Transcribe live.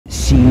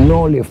si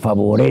no le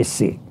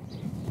favorece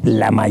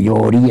la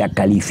mayoría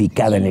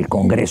calificada en el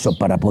Congreso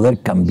para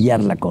poder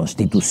cambiar la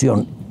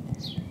Constitución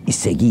y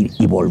seguir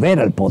y volver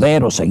al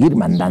poder o seguir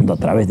mandando a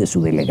través de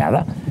su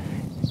delegada,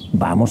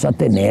 vamos a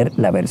tener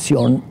la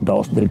versión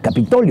 2 del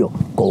Capitolio,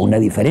 con una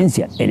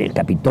diferencia. En el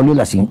Capitolio,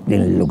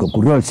 en lo que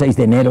ocurrió el 6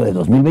 de enero de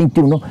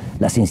 2021,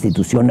 las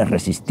instituciones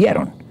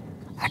resistieron.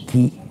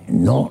 Aquí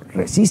no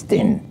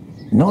resisten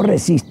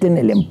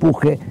el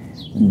empuje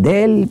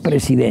del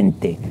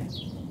presidente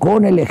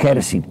con el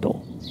ejército,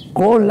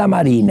 con la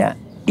marina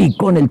y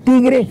con el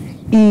Tigre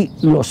y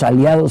los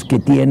aliados que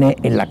tiene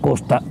en la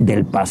costa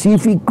del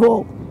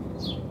Pacífico,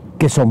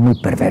 que son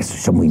muy perversos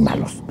y son muy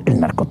malos, el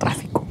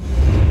narcotráfico.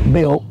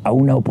 Veo a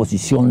una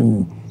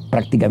oposición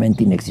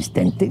prácticamente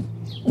inexistente,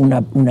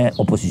 una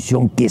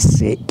oposición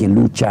que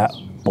lucha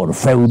por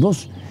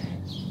feudos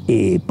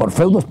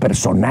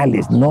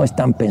personales. No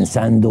están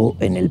pensando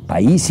en el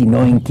país,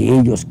 sino en que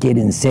ellos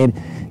quieren ser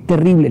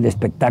terrible el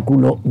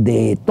espectáculo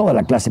de toda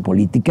la clase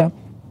política,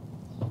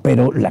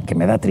 pero la que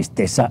me da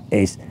tristeza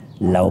es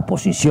la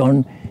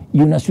oposición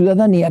y una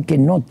ciudadanía que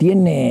no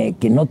tiene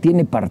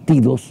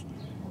partidos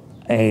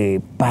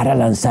para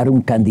lanzar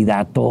un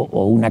candidato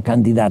o una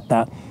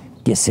candidata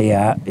que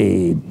sea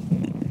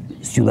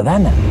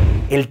ciudadana.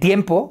 El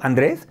tiempo,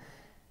 Andrés,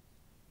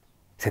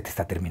 se te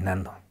está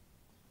terminando.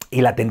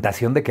 Y la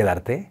tentación de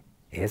quedarte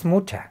es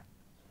mucha.